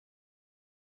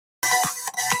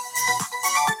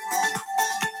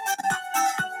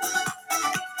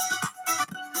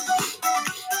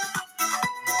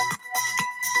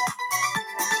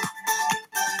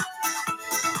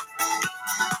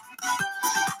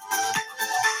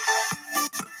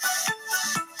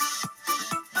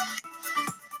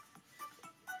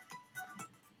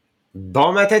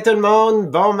Bon matin tout le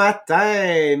monde, bon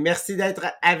matin! Merci d'être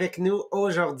avec nous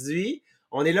aujourd'hui.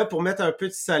 On est là pour mettre un peu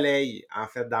de soleil, en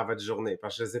fait, dans votre journée.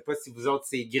 Parce que je ne sais pas si vous autres,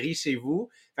 c'est gris chez vous.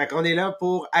 Fait qu'on est là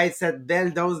pour être cette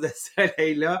belle dose de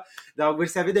soleil-là. Donc, vous le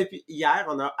savez, depuis hier,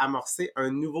 on a amorcé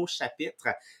un nouveau chapitre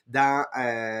dans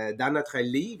notre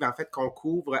livre, en fait, qu'on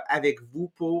couvre avec vous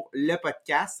pour le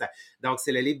podcast. Donc,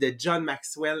 c'est le livre de John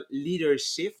Maxwell,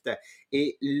 Leadershift.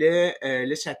 Et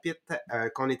le chapitre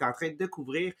qu'on est en train de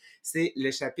couvrir, c'est le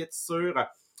chapitre sur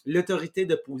l'autorité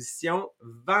de position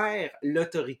vers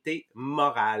l'autorité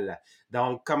morale.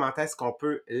 Donc, comment est-ce qu'on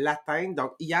peut l'atteindre?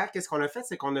 Donc, hier, qu'est-ce qu'on a fait?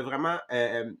 C'est qu'on a vraiment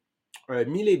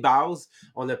mis les bases,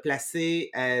 on a placé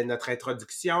notre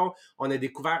introduction, on a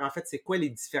découvert en fait c'est quoi les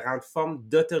différentes formes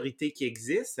d'autorité qui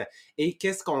existent et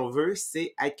qu'est-ce qu'on veut,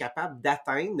 c'est être capable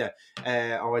d'atteindre,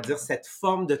 on va dire, cette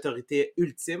forme d'autorité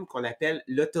ultime qu'on appelle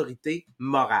l'autorité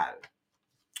morale.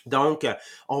 Donc,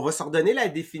 on va se redonner la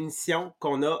définition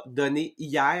qu'on a donnée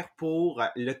hier pour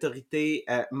l'autorité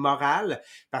morale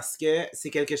parce que c'est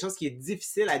quelque chose qui est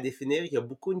difficile à définir. Il y a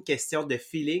beaucoup une question de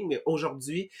feeling, mais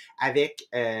aujourd'hui, avec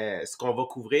ce qu'on va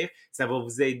couvrir, ça va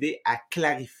vous aider à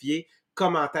clarifier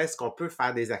comment est-ce qu'on peut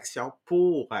faire des actions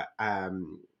pour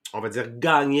on va dire,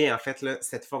 gagner, en fait, là,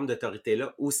 cette forme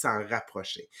d'autorité-là ou s'en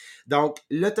rapprocher. Donc,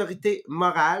 l'autorité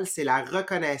morale, c'est la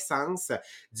reconnaissance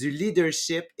du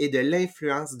leadership et de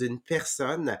l'influence d'une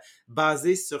personne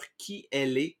basée sur qui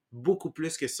elle est, beaucoup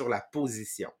plus que sur la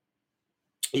position.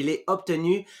 Il est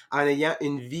obtenu en ayant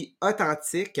une vie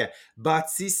authentique,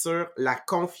 bâtie sur la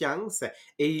confiance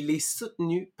et il est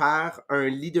soutenu par un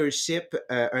leadership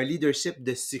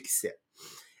de succès.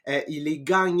 Il est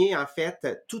gagné, en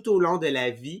fait, tout au long de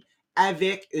la vie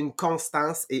avec une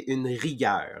constance et une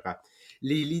rigueur.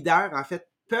 Les leaders, en fait,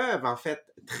 peuvent, en fait,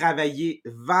 travailler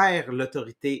vers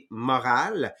l'autorité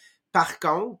morale. Par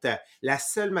contre, la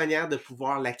seule manière de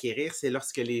pouvoir l'acquérir, c'est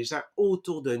lorsque les gens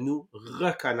autour de nous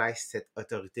reconnaissent cette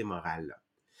autorité morale-là.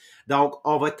 Donc,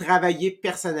 on va travailler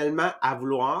personnellement à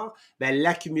vouloir,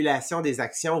 l'accumulation des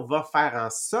actions va faire en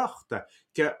sorte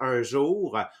qu'un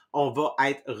jour, on va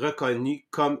être reconnu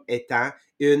comme étant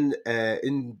une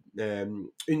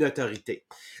autorité.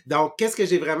 Donc, qu'est-ce que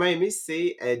j'ai vraiment aimé,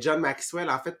 c'est John Maxwell,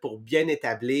 en fait, pour bien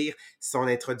établir son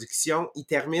introduction, il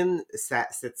termine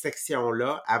cette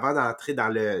section-là, avant d'entrer dans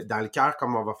le cœur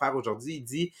comme on va faire aujourd'hui, il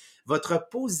dit « Votre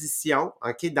position,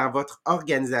 ok, dans votre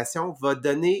organisation va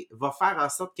faire en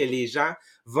sorte que les gens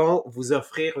vont vous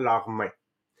offrir leurs mains.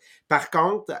 Par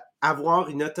contre, avoir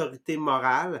une autorité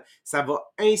morale, ça va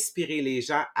inspirer les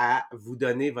gens à vous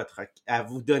donner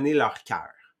leur cœur.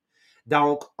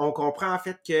 Donc, on comprend en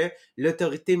fait que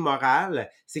l'autorité morale,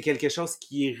 c'est quelque chose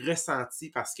qui est ressenti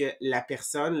parce que la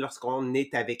personne, lorsqu'on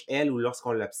est avec elle ou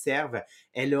lorsqu'on l'observe,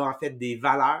 elle a en fait des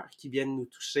valeurs qui viennent nous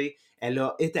toucher, elle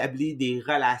a établi des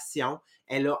relations,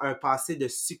 elle a un passé de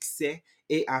succès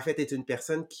et en fait est une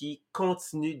personne qui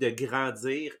continue de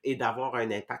grandir et d'avoir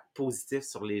un impact positif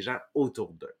sur les gens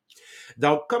autour d'eux.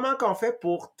 Donc, comment qu'on fait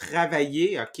pour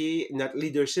travailler, ok, notre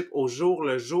leadership au jour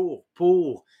le jour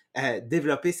pour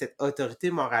développer cette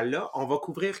autorité morale-là? On va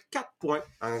couvrir 4 points.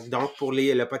 Hein. Donc, pour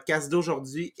le podcast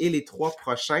d'aujourd'hui et les 3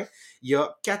 prochains, il y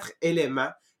a 4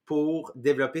 éléments pour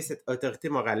développer cette autorité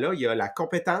morale-là. Il y a la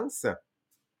compétence,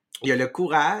 il y a le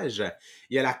courage,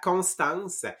 il y a la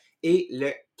constance et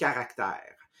le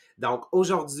caractère. Donc,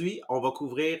 aujourd'hui, on va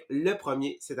couvrir le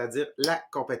premier, c'est-à-dire la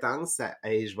compétence.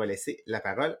 Et je vais laisser la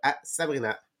parole à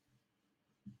Sabrina.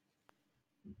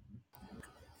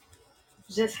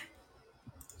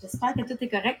 J'espère que tout est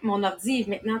correct. Mon ordi est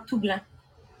maintenant tout blanc.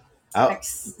 Ah.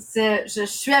 Fait que je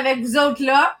suis avec vous autres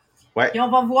là. Ouais. Et on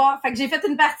va voir. Fait que j'ai fait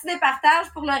une partie des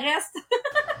partages pour le reste.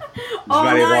 On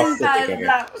a une page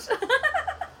blanche.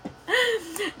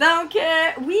 Donc,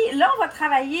 oui, là, on va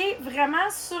travailler vraiment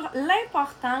sur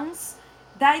l'importance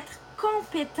d'être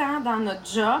compétent dans notre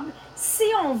job si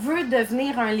on veut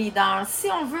devenir un leader,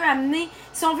 si on veut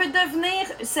devenir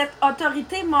cette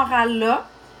autorité morale-là.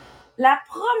 La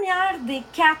première des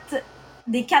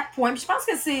quatre points, puis je pense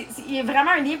que il y a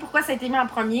vraiment un lien pourquoi ça a été mis en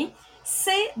premier,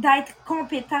 c'est d'être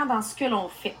compétent dans ce que l'on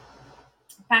fait.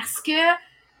 Parce que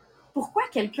pourquoi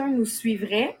quelqu'un nous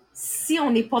suivrait si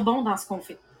on n'est pas bon dans ce qu'on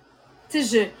fait? Tu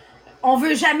sais, on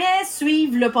veut jamais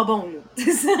suivre le pas bon, là.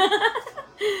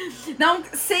 Donc,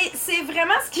 c'est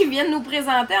vraiment ce qu'ils viennent nous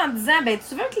présenter en disant,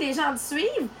 tu veux que les gens te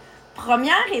suivent?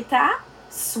 Première étape,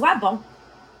 sois bon.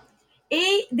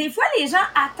 Et des fois, les gens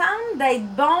attendent d'être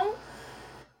bons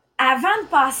avant de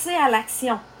passer à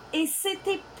l'action. Et c'est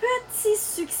tes petits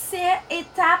succès,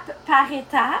 étape par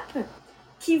étape,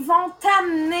 qui vont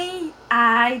t'amener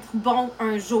à être bon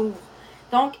un jour.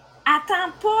 Donc,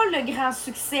 attends pas le grand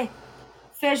succès.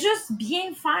 Fais juste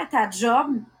bien faire ta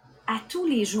job à tous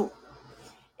les jours.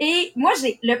 Et moi,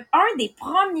 un des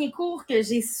premiers cours que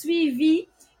j'ai suivi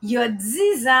il y a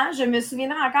 10 ans, je me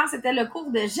souviendrai encore, c'était le cours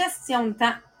de gestion de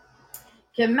temps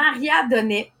que Maria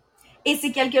donnait. Et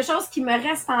c'est quelque chose qui me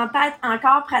reste en tête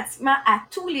encore pratiquement à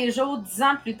tous les jours, 10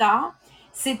 ans plus tard.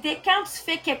 C'était quand tu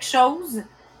fais quelque chose,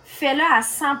 fais-le à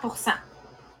 100%.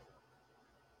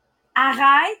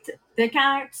 Arrête de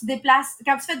quand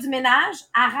tu fais du ménage,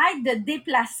 arrête de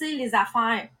déplacer les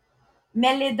affaires.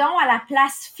 Mets les dons à la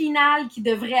place finale qui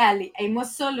devrait aller. Et moi,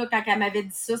 ça, là, quand elle m'avait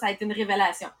dit ça, ça a été une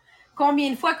révélation. Combien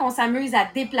de fois qu'on s'amuse à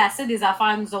déplacer des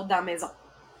affaires, nous autres, dans la maison,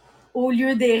 au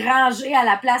lieu de les ranger à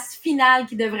la place finale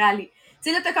qui devrait aller. Tu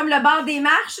sais, là, t'as comme le bord des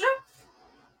marches, là,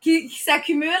 qui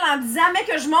s'accumulent en disant, mais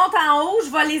que je monte en haut,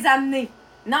 je vais les amener.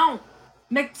 Non.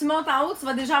 Mais que tu montes en haut, tu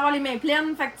vas déjà avoir les mains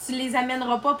pleines, fait que tu les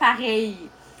amèneras pas pareil.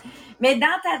 Mais dans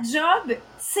ta job,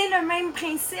 c'est le même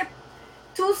principe.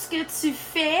 Tout ce que tu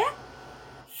fais,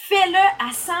 fais-le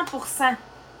à 100%.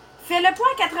 Fais-le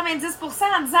pas à 90%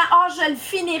 en disant « Ah, je le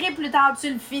finirai plus tard. »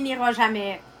 Tu le finiras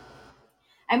jamais.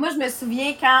 Et moi, je me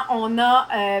souviens quand on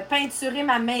a peinturé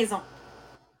ma maison.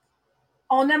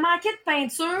 On a manqué de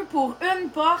peinture pour une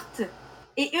porte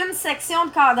et une section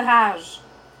de cadrage.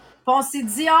 Puis on s'est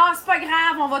dit « Ah, c'est pas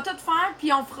grave, on va tout faire,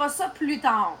 puis on fera ça plus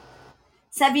tard. »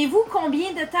 Savez-vous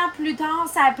combien de temps plus tard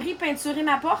ça a pris peinturer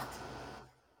ma porte?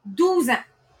 12 ans.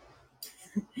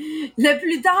 Le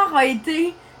plus tard a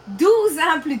été 12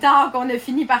 ans plus tard qu'on a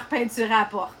fini par peinturer la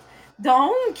porte.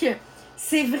 Donc,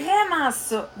 c'est vraiment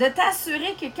ça, de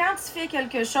t'assurer que quand tu fais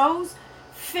quelque chose,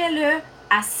 fais-le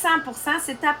à 100%.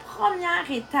 C'est ta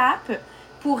première étape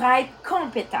pour être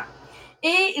compétent.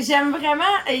 Et j'aime vraiment,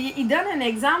 il donne un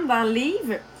exemple dans le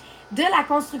livre de la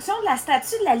construction de la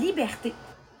Statue de la Liberté.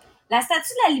 La Statue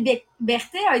de la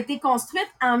Liberté a été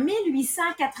construite en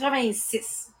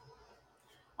 1886.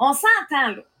 On s'entend,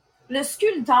 là. Le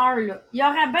sculpteur, là, il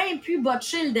aurait bien pu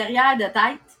botcher le derrière de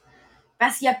tête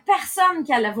parce qu'il n'y a personne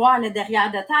qui allait voir le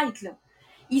derrière de tête, là.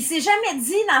 Il s'est jamais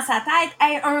dit dans sa tête,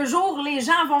 hey, un jour, les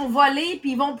gens vont voler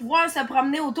puis ils vont pouvoir se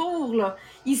promener autour, là.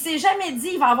 Il s'est jamais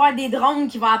dit, il va y avoir des drones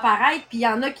qui vont apparaître puis il y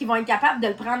en a qui vont être capables de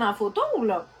le prendre en photo,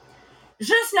 là.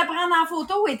 Juste le prendre en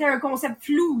photo était un concept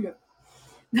flou, là.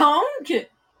 Donc,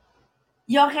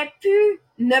 il aurait pu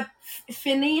ne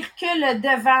finir que le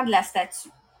devant de la statue.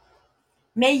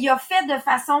 Mais il a fait de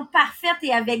façon parfaite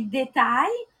et avec détail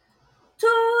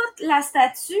toute la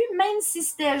statue, même si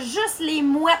c'était juste les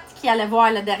mouettes qui allaient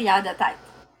voir le derrière de tête.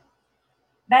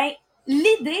 Ben,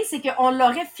 l'idée, c'est qu'on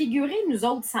l'aurait figuré, nous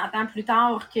autres, 100 ans plus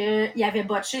tard, qu'il y avait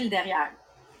botché le derrière.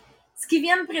 Ce qu'ils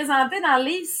viennent présenter dans le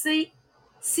livre, c'est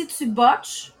si tu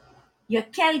botches, il y a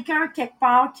quelqu'un quelque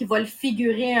part qui va le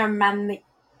figurer un moment donné.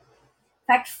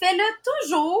 Fait que fais-le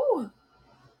toujours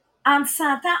en te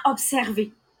sentant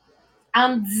observé.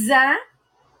 En te disant,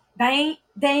 ben,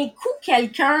 d'un coup,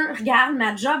 quelqu'un regarde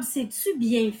ma job, c'est-tu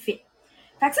bien fait?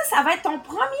 Fait que ça va être ton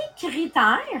premier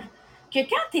critère que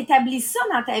quand tu établis ça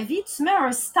dans ta vie, tu mets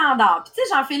un standard. Puis tu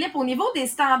sais, Jean-Philippe, au niveau des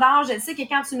standards, je sais que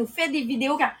quand tu nous fais des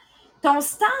vidéos, ton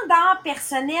standard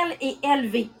personnel est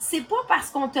élevé. C'est pas parce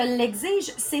qu'on te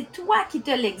l'exige, c'est toi qui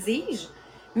te l'exige.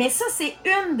 Mais ça, c'est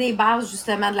une des bases,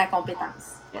 justement, de la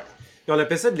compétence. Ouais. Puis on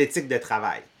appelle ça de l'éthique de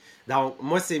travail. Donc,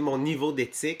 moi, c'est mon niveau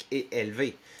d'éthique est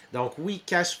élevé. Donc, oui,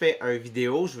 quand je fais une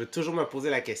vidéo, je veux toujours me poser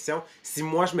la question, si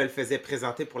moi, je me le faisais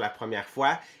présenter pour la première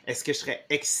fois, est-ce que je serais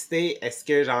excité? Est-ce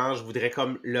que, genre, je voudrais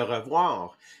comme le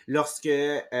revoir? Lorsque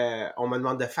on me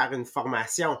demande de faire une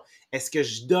formation, est-ce que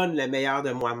je donne le meilleur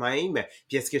de moi-même?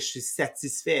 Puis est-ce que je suis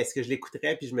satisfait? Est-ce que je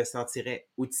l'écouterais puis je me sentirais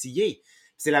outillé?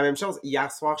 C'est la même chose.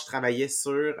 Hier soir, je travaillais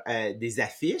sur des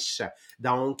affiches,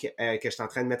 donc que je suis en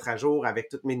train de mettre à jour avec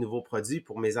tous mes nouveaux produits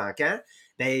pour mes encans.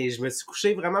 Ben, je me suis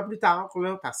couché vraiment plus tard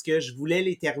là parce que je voulais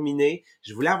les terminer,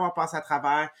 je voulais avoir passé à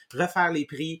travers, refaire les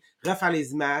prix, refaire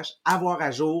les images, avoir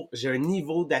à jour. J'ai un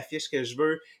niveau d'affiche que je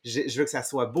veux que ça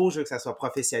soit beau, je veux que ça soit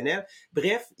professionnel.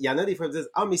 Bref, il y en a des fois qui me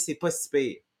disent « Ah, mais c'est pas si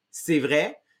pire. » C'est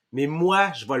vrai, mais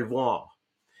moi, je vais le voir.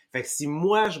 Fait que si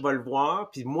moi, je vais le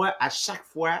voir, puis moi, à chaque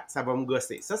fois, ça va me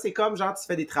gosser. Ça, c'est comme, genre, tu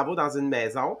fais des travaux dans une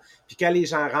maison, puis quand les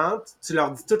gens rentrent, tu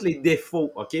leur dis tous les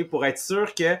défauts, OK? Pour être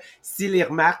sûr que s'ils les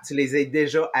remarquent, tu les aies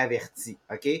déjà avertis,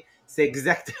 OK? C'est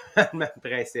exactement le même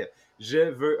principe. Je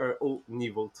veux un haut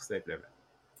niveau, tout simplement.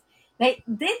 Bien,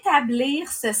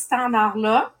 d'établir ce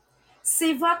standard-là,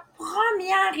 c'est votre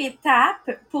première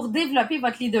étape pour développer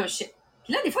votre leadership.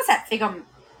 Puis là, des fois, ça te fait comme,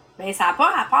 ben ça n'a pas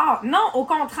rapport. Non, au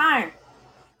contraire.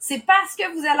 C'est parce que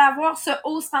vous allez avoir ce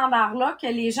haut standard-là que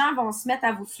les gens vont se mettre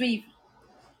à vous suivre.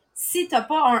 Si tu n'as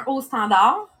pas un haut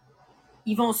standard,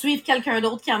 ils vont suivre quelqu'un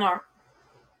d'autre qui en a un.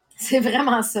 C'est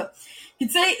vraiment ça. Puis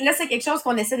tu sais, là, c'est quelque chose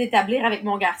qu'on essaie d'établir avec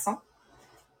mon garçon.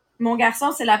 Mon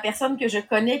garçon, c'est la personne que je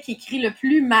connais qui écrit le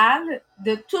plus mal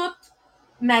de toute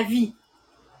ma vie.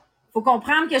 Faut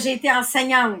comprendre que j'ai été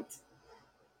enseignante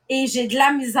et j'ai de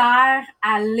la misère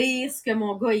à lire ce que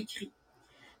mon gars écrit.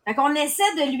 Fait qu'on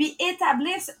essaie de lui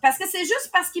établir, parce que c'est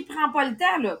juste parce qu'il prend pas le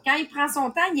temps, là. Quand il prend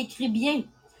son temps, il écrit bien.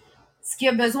 Ce qu'il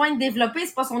a besoin de développer,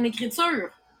 c'est pas son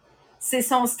écriture. C'est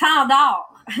son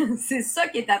standard. C'est ça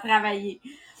qui est à travailler.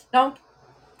 Donc,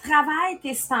 travaille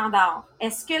tes standards.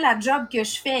 Est-ce que la job que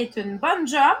je fais est une bonne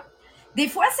job? Des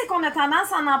fois, c'est qu'on a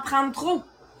tendance à en prendre trop.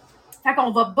 Fait qu'on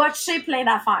va botcher plein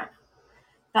d'affaires.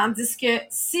 Tandis que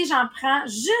si j'en prends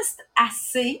juste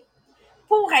assez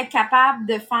pour être capable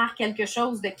de faire quelque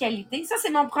chose de qualité, ça,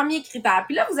 c'est mon premier critère.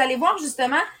 Puis là, vous allez voir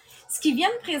justement, ce qu'ils viennent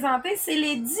présenter, c'est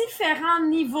les différents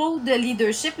niveaux de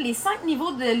leadership, les 5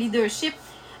 niveaux de leadership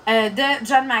de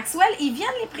John Maxwell. Ils viennent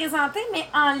les présenter, mais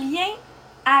en lien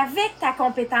avec ta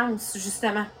compétence,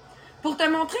 justement. Pour te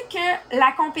montrer que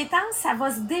la compétence, ça va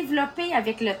se développer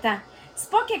avec le temps. C'est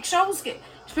pas quelque chose que...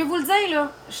 Je peux vous le dire,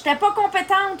 là, j'étais pas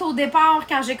compétente au départ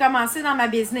quand j'ai commencé dans ma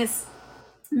business.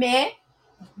 Mais,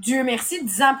 Dieu merci,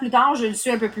 10 ans plus tard, je le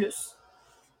suis un peu plus.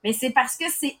 Mais c'est parce que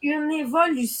c'est une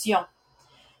évolution.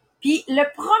 Puis, le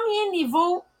premier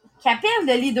niveau qui appelle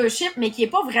de leadership, mais qui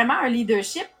n'est pas vraiment un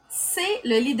leadership, c'est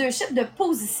le leadership de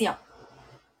position.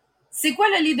 C'est quoi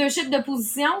le leadership de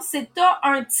position? C'est que tu as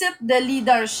un titre de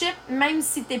leadership, même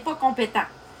si tu n'es pas compétent.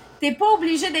 Tu n'es pas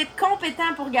obligé d'être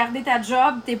compétent pour garder ta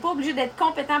job. Tu n'es pas obligé d'être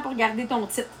compétent pour garder ton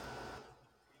titre.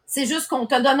 C'est juste qu'on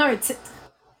t'a donné un titre.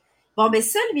 Bon, ben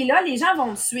celui-là, les gens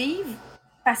vont te suivre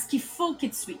parce qu'il faut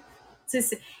qu'ils te suivent.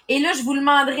 Et là, je vous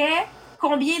demanderai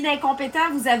combien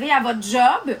d'incompétents vous avez à votre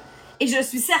job. Et je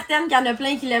suis certaine qu'il y en a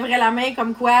plein qui lèveraient la main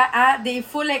comme quoi, ah, des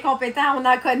foules incompétents, on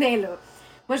en connaît, là.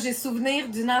 Moi, j'ai souvenir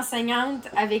d'une enseignante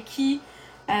avec qui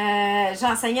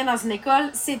j'enseignais dans une école.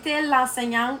 C'était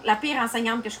l'enseignante, la pire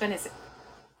enseignante que je connaissais.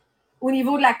 Au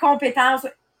niveau de la compétence.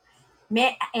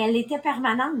 Mais elle était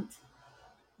permanente.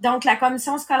 Donc, la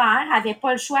commission scolaire n'avait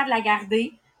pas le choix de la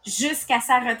garder jusqu'à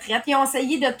sa retraite. Ils ont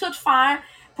essayé de tout faire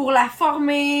pour la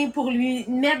former, pour lui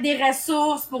mettre des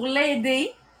ressources, pour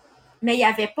l'aider. Mais il n'y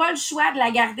avait pas le choix de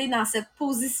la garder dans cette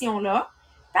position-là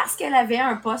parce qu'elle avait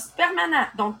un poste permanent.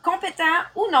 Donc, compétent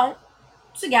ou non,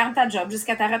 tu gardes ta job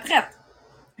jusqu'à ta retraite.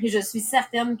 Et je suis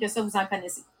certaine que ça, vous en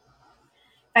connaissez.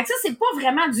 Fait que ça, c'est pas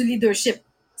vraiment du leadership.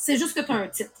 C'est juste que tu as un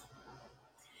titre.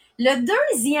 Le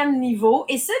deuxième niveau,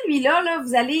 et celui-là, là,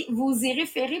 vous allez vous y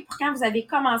référer pour quand vous avez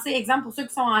commencé. Exemple, pour ceux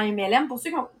qui sont en MLM, pour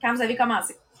ceux qui quand vous avez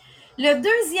commencé. Le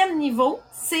deuxième niveau,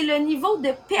 c'est le niveau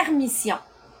de permission.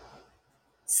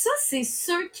 Ça, c'est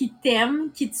ceux qui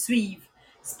t'aiment, qui te suivent.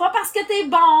 C'est pas parce que t'es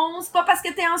bon, c'est pas parce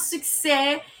que t'es en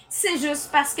succès, c'est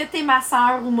juste parce que t'es ma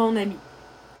sœur ou mon ami.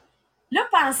 Là,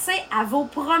 pensez à vos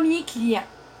premiers clients.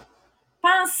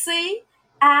 Pensez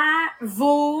à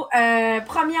vos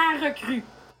premières recrues.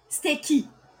 C'était qui?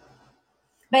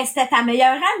 Ben, c'était ta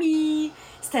meilleure amie,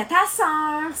 c'était ta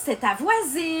sœur, c'était ta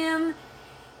voisine.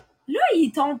 Là,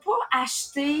 ils t'ont pas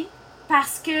acheté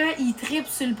parce qu'ils tripent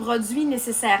sur le produit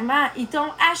nécessairement. Ils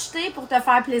t'ont acheté pour te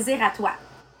faire plaisir à toi.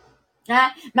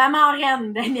 Hein? Maman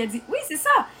Reine, elle m'a dit, oui, c'est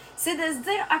ça. C'est de se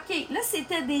dire, OK, là,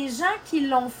 c'était des gens qui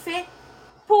l'ont fait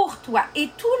pour toi. Et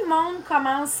tout le monde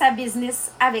commence sa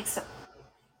business avec ça.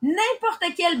 N'importe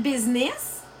quel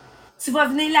business, tu vas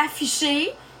venir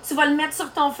l'afficher, tu vas le mettre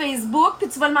sur ton Facebook, puis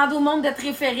tu vas demander au monde de te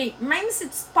référer. Même si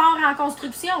tu te pars en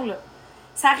construction, là,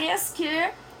 ça reste que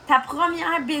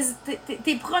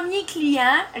tes premiers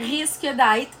clients risquent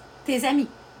d'être tes amis.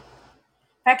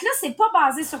 Fait que là, c'est pas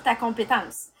basé sur ta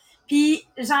compétence. Puis,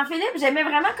 Jean-Philippe, j'aimais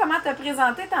vraiment comment te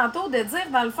présenter tantôt, de dire,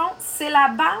 dans le fond, c'est la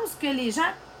base que les gens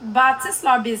bâtissent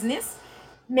leur business,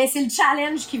 mais c'est le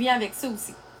challenge qui vient avec ça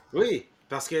aussi. Oui,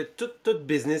 parce que tout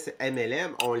business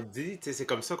MLM, on le dit, c'est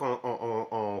comme ça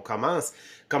qu'on commence.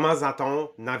 Commence dans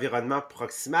ton environnement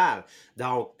proximal.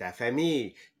 Donc, ta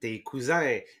famille, tes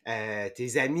cousins,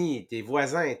 tes amis, tes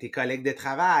voisins, tes collègues de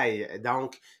travail.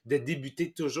 Donc, de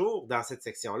débuter toujours dans cette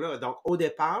section-là. Donc, au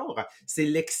départ, c'est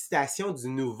l'excitation du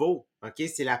nouveau. OK?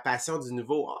 C'est la passion du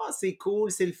nouveau. Ah, oh, c'est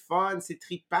cool, c'est le fun, c'est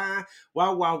trippant.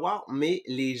 Waouh, waouh, waouh. Mais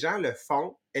les gens le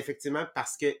font effectivement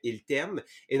parce qu'ils t'aiment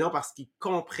et non parce qu'ils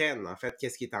comprennent en fait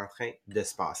qu'est-ce qui est en train de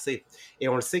se passer. Et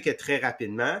on le sait que très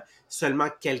rapidement, seulement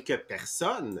quelques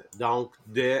personnes, donc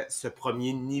de ce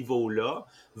premier niveau-là,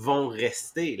 vont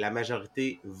rester. La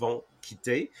majorité vont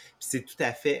quitter. Puis c'est tout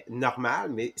à fait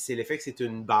normal, mais c'est l'effet que c'est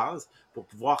une base pour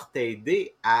pouvoir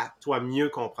t'aider à toi mieux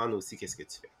comprendre aussi qu'est-ce que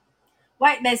tu fais. Oui,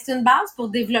 ben c'est une base pour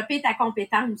développer ta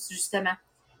compétence, justement.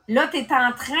 Là, tu es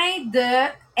en train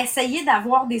d'essayer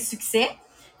d'avoir des succès.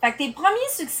 Fait que tes premiers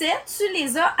succès, tu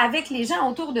les as avec les gens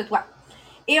autour de toi.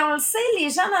 Et on le sait, les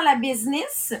gens dans la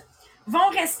business vont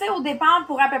rester au départ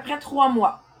pour à peu près 3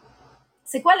 mois.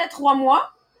 C'est quoi le 3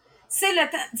 mois? C'est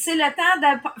le temps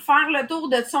de faire le tour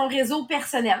de son réseau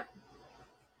personnel.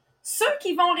 Ceux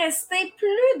qui vont rester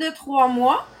plus de 3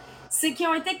 mois, c'est qui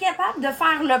ont été capables de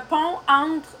faire le pont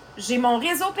entre j'ai mon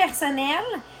réseau personnel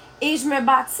et je me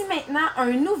bâtis maintenant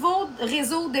un nouveau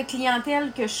réseau de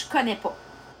clientèle que je connais pas.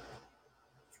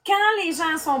 Quand les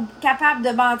gens sont capables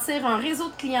de bâtir un réseau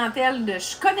de clientèle de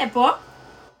je connais pas,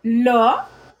 là,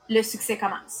 le succès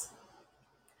commence.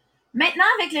 Maintenant,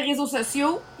 avec les réseaux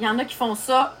sociaux, il y en a qui font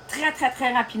ça très, très,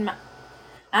 très rapidement.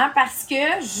 Parce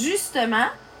que, justement,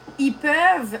 ils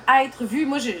peuvent être vus.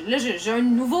 Moi, j'ai un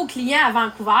nouveau client à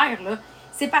Vancouver. Là.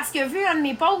 C'est parce que, vu un de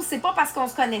mes posts, c'est pas parce qu'on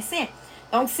se connaissait.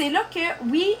 Donc, c'est là que,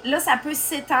 oui, là, ça peut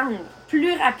s'étendre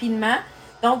plus rapidement.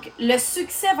 Donc, le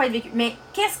succès va être vécu. Mais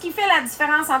qu'est-ce qui fait la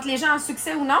différence entre les gens en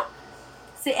succès ou non?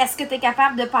 C'est est-ce que tu es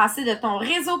capable de passer de ton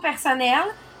réseau personnel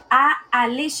à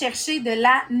aller chercher de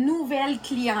la nouvelle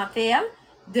clientèle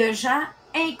de gens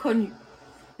inconnus.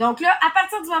 Donc là, à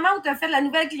partir du moment où tu as fait de la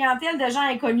nouvelle clientèle de gens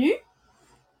inconnus,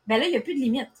 ben là, il n'y a plus de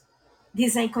limite.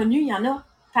 Des inconnus, il y en a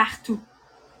partout.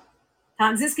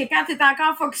 Tandis que quand tu es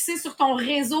encore focusé sur ton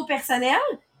réseau personnel,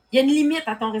 il y a une limite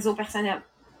à ton réseau personnel.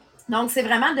 Donc, c'est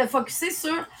vraiment de focusser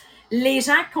sur les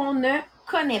gens qu'on ne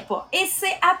connaît pas. Et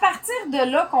c'est à partir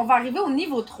de là qu'on va arriver au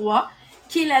niveau 3,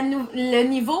 qui est le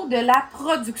niveau de la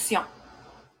production.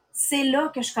 C'est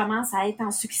là que je commence à être en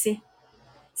succès.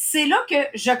 C'est là que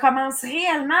je commence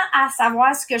réellement à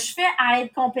savoir ce que je fais, à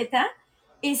être compétent.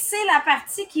 Et c'est la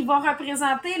partie qui va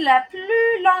représenter la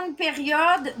plus longue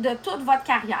période de toute votre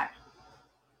carrière,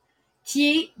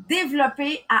 qui est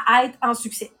développer à être en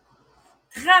succès.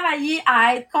 Travailler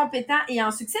à être compétent et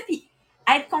en succès. Puis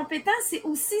être compétent, c'est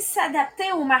aussi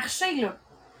s'adapter au marché, là.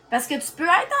 Parce que tu peux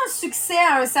être en succès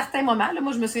à un certain moment. Là,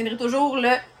 moi, je me souviendrai toujours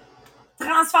le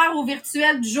transfert au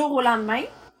virtuel du jour au lendemain.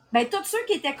 Ben, tous ceux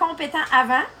qui étaient compétents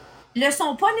avant le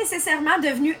sont pas nécessairement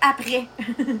devenus après.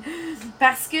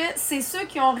 Parce que c'est ceux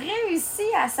qui ont réussi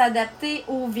à s'adapter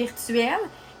au virtuel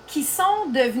qui sont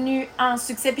devenus en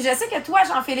succès. Puis je sais que toi,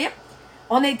 Jean-Philippe,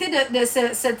 on a été de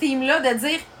ce team-là de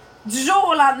dire du jour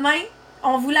au lendemain,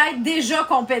 on voulait être déjà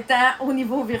compétent au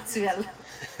niveau virtuel.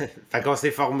 Fait qu'on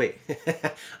s'est formé.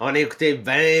 On a écouté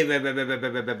ben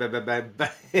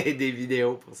des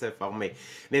vidéos pour se former.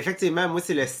 Mais effectivement, moi,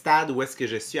 c'est le stade où est-ce que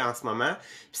je suis en ce moment.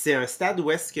 Puis c'est un stade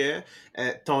où est-ce que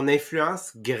ton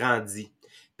influence grandit.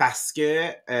 Parce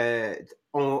que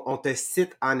on te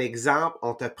cite en exemple,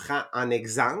 on te prend en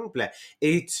exemple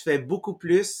et tu fais beaucoup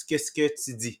plus que ce que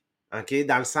tu dis. OK?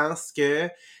 Dans le sens que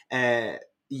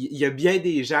il y a bien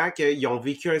des gens qui ont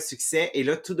vécu un succès et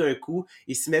là, tout d'un coup,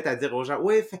 ils se mettent à dire aux gens,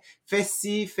 oui, fais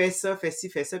ci, fais ça, fais ci,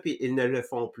 fais ça, puis ils ne le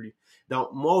font plus. Donc,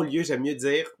 moi, j'aime mieux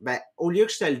dire, ben, au lieu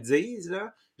que je te le dise,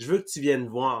 là, je veux que tu viennes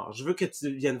voir. Je veux que tu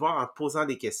viennes voir en te posant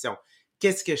des questions.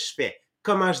 Qu'est-ce que je fais?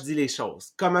 Comment je dis les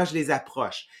choses? Comment je les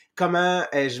approche? Comment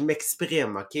je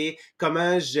m'exprime, OK?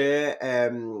 Comment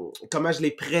je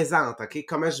les présente, OK?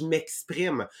 Comment je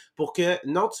m'exprime pour que,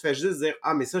 non, tu fais juste dire,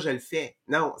 ah, mais ça, je le fais.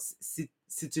 Non,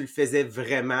 si tu le faisais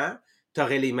vraiment, tu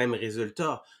aurais les mêmes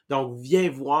résultats. Donc, viens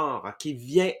voir, OK?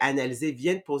 Viens analyser,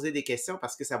 viens te poser des questions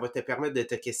parce que ça va te permettre de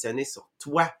te questionner sur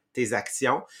toi, tes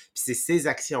actions. Puis c'est ces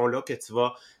actions-là que tu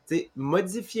vas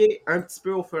modifier un petit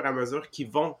peu au fur et à mesure qui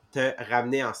vont te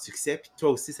ramener en succès. Puis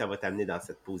toi aussi, ça va t'amener dans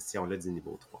cette position-là du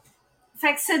niveau 3.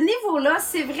 Fait que ce niveau-là,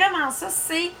 c'est vraiment ça,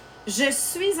 c'est je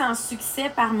suis en succès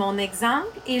par mon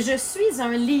exemple et je suis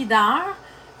un leader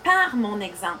par mon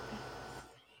exemple.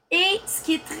 Et ce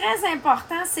qui est très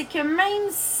important, c'est que même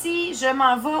si je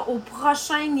m'en vais au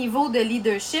prochain niveau de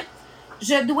leadership,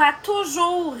 je dois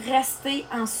toujours rester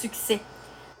en succès.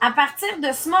 À partir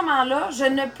de ce moment-là, je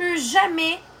ne peux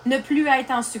jamais ne plus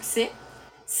être en succès.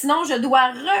 Sinon, je dois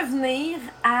revenir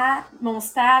à mon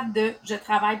stade de je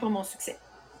travaille pour mon succès.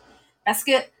 Parce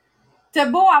que t'as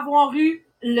beau avoir eu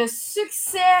le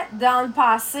succès dans le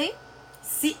passé,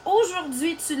 si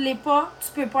aujourd'hui tu ne l'es pas,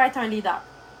 tu ne peux pas être un leader.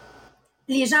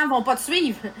 Les gens ne vont pas te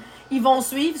suivre. Ils vont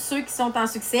suivre ceux qui sont en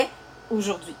succès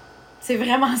aujourd'hui. C'est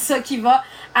vraiment ça qui va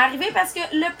arriver parce que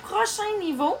le prochain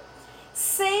niveau,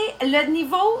 c'est le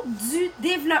niveau du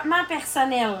développement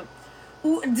personnel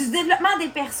ou du développement des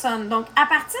personnes. Donc, à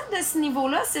partir de ce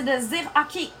niveau-là, c'est de se dire,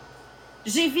 OK,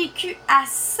 j'ai vécu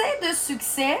assez de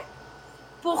succès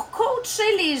pour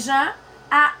coacher les gens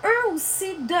à eux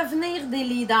aussi devenir des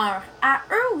leaders, à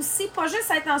eux aussi, pas juste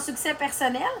être en succès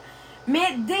personnel,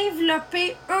 mais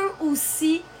développer eux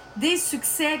aussi des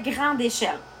succès grande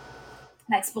échelle.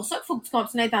 C'est pour ça qu'il faut que tu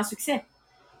continues à être en succès.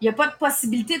 Il n'y a pas de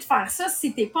possibilité de faire ça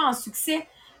si tu n'es pas en succès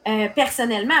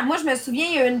personnellement. Moi, je me souviens,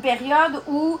 il y a eu une période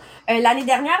où l'année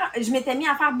dernière, je m'étais mis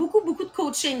à faire beaucoup de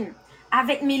coaching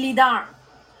avec mes leaders.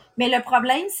 Mais le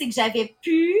problème, c'est que j'avais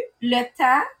plus le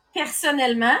temps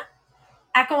personnellement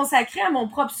à consacrer à mon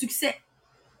propre succès.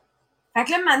 Fait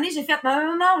que là, un moment donné, j'ai fait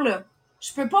non, là.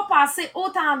 Je peux pas passer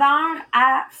autant d'heures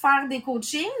à faire des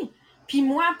coachings, puis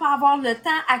moi, pas avoir le temps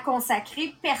à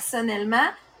consacrer personnellement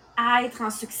à être en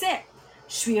succès.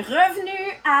 Je suis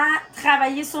revenue à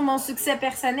travailler sur mon succès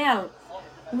personnel.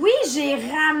 Oui, j'ai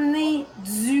ramené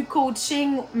du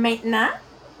coaching maintenant,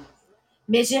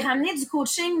 mais j'ai ramené du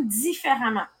coaching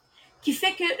différemment, qui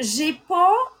fait que j'ai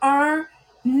pas un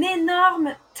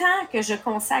énorme temps que je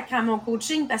consacre à mon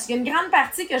coaching parce qu'il y a une grande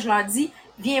partie que je leur dis,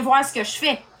 viens voir ce que je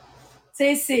fais.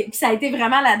 Tu sais, ça a été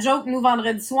vraiment la joke, nous,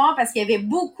 vendredi soir, parce qu'il y avait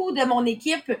beaucoup de mon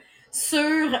équipe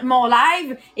sur mon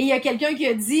live et il y a quelqu'un qui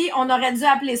a dit, on aurait dû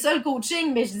appeler ça le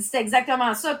coaching, mais je dis, c'est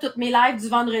exactement ça, toutes mes lives du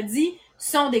vendredi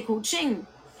sont des coachings.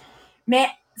 Mais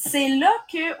c'est là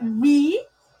que, oui,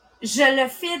 je le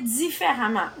fais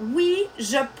différemment. Oui,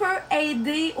 je peux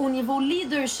aider au niveau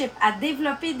leadership à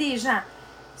développer des gens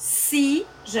si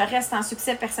je reste en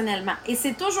succès personnellement. Et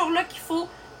c'est toujours là qu'il faut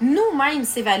nous-mêmes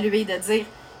s'évaluer, de dire,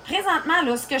 présentement,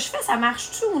 là, ce que je fais, ça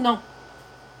marche-tu ou non?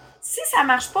 Si ça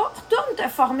marche pas, retourne te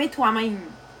former toi-même.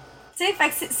 Tu sais, fait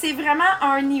que c'est vraiment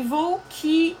un niveau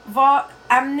qui va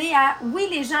amener à, oui,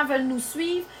 les gens veulent nous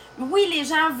suivre, oui, les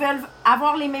gens veulent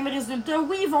avoir les mêmes résultats,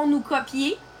 oui, ils vont nous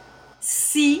copier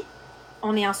si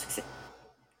on est en succès.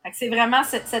 Fait que c'est vraiment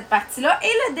cette partie-là.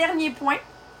 Et le dernier point,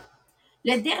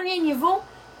 le dernier niveau,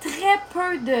 très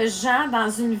peu de gens dans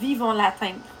une vie vont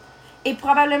l'atteindre. Et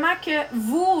probablement que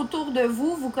vous, autour de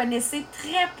vous, vous connaissez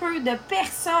très peu de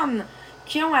personnes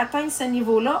qui ont atteint ce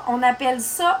niveau-là. On appelle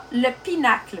ça le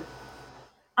pinacle.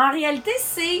 En réalité,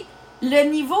 c'est le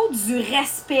niveau du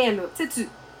respect, là. Tu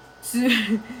sais,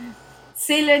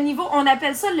 c'est le niveau, on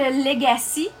appelle ça le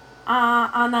legacy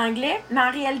en anglais, mais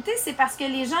en réalité, c'est parce que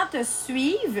les gens te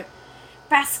suivent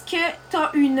parce que tu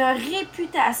as une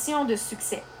réputation de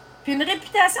succès. Puis une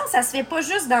réputation, ça se fait pas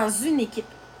juste dans une équipe.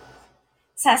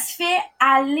 Ça se fait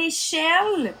à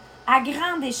l'échelle, à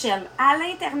grande échelle, à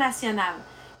l'international.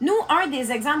 Nous, un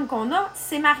des exemples qu'on a,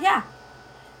 c'est Maria.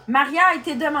 Maria a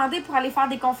été demandée pour aller faire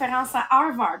des conférences à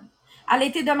Harvard. Elle a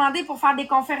été demandée pour faire des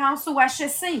conférences au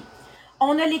HEC.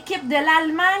 On a l'équipe de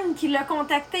l'Allemagne qui l'a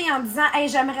contactée en disant « Hey,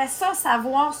 j'aimerais ça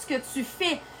savoir ce que tu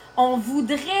fais. On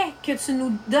voudrait que tu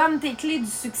nous donnes tes clés du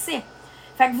succès. »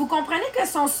 Fait que vous comprenez que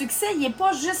son succès, il n'est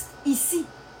pas juste ici.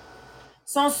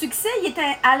 Son succès, il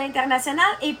est à l'international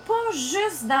et pas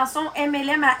juste dans son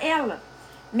MLM à elle,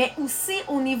 mais aussi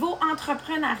au niveau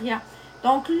entrepreneuriat.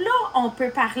 Donc là, on peut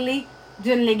parler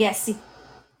d'une legacy.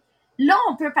 Là,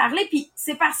 on peut parler, puis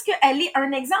c'est parce qu'elle est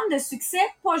un exemple de succès,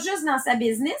 pas juste dans sa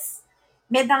business,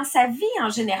 mais dans sa vie en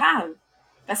général.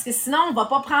 Parce que sinon, on va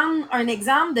pas prendre un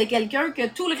exemple de quelqu'un que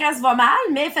tout le reste va mal,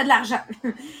 mais fait de l'argent.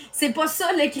 C'est pas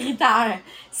ça le critère.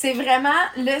 C'est vraiment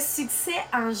le succès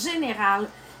en général.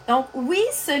 Donc oui,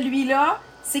 celui-là,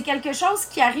 c'est quelque chose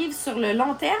qui arrive sur le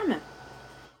long terme.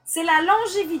 C'est la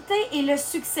longévité et le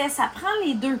succès. Ça prend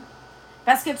les deux.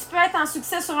 Parce que tu peux être en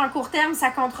succès sur un court terme, ça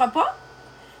comptera pas.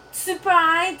 Tu peux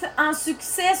être en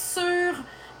succès sur...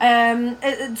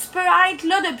 tu peux être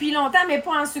là depuis longtemps, mais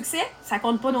pas en succès. Ça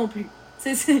compte pas non plus.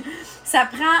 Ça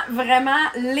prend vraiment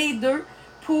les deux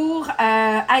pour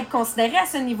être considéré à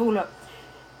ce niveau-là.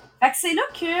 Fait que c'est là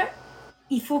que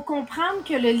il faut comprendre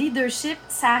que le leadership,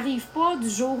 ça arrive pas du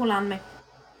jour au lendemain.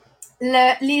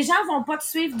 Les gens vont pas te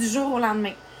suivre du jour au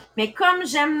lendemain. Mais comme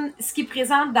j'aime ce qu'il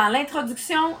présente dans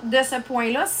l'introduction de ce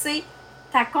point-là, c'est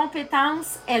ta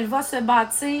compétence, elle va se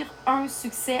bâtir un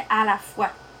succès à la fois.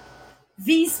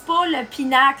 Vise pas le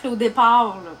pinacle au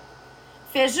départ, là.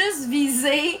 Fais juste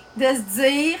viser de se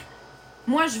dire,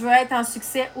 moi, je veux être en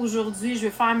succès aujourd'hui, je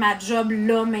veux faire ma job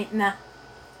là, maintenant.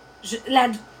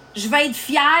 Je vais être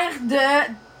fière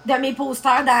de mes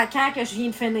posters dans le camp que je viens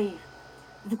de finir.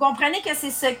 Vous comprenez que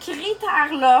c'est ce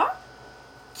critère-là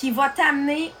qui va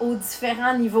t'amener aux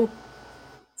différents niveaux.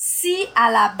 Si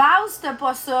à la base, tu n'as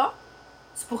pas ça,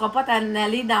 tu ne pourras pas t'en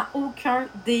aller dans aucun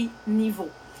des niveaux.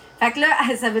 Fait que là,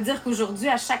 ça veut dire qu'aujourd'hui,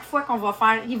 à chaque fois qu'on va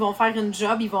faire, ils vont faire une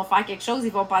job, ils vont faire quelque chose,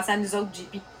 ils vont passer à nous autres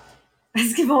JP.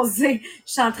 Parce qu'ils vont se dire,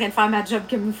 je suis en train de faire ma job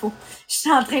comme il faut. Je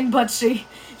suis en train de botcher.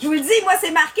 Je vous le dis, moi,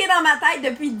 c'est marqué dans ma tête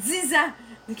depuis 10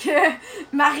 ans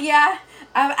que Maria,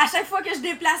 à chaque fois que je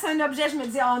déplace un objet, je me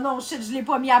dis, oh non, shit, je l'ai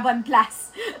pas mis à bonne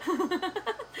place.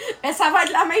 Mais ça va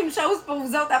être la même chose pour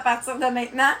vous autres à partir de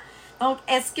maintenant. Donc,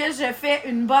 est-ce que je fais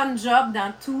une bonne job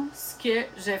dans tout ce que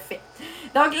je fais?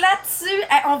 Donc là-dessus,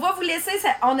 on va vous laisser.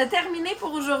 On a terminé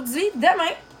pour aujourd'hui.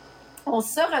 Demain, on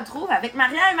se retrouve avec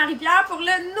Maria et Marie-Pierre pour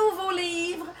le nouveau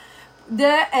livre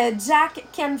de Jack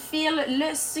Canfield,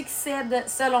 Le succès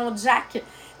selon Jack.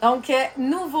 Donc,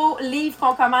 nouveau livre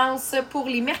qu'on commence pour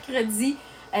les mercredis.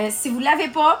 Si vous ne l'avez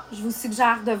pas, je vous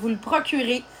suggère de vous le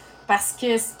procurer parce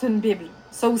que c'est une Bible.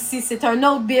 Ça aussi, c'est un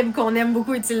autre Bible qu'on aime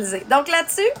beaucoup utiliser. Donc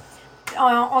là-dessus,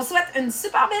 on souhaite une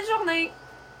super belle journée.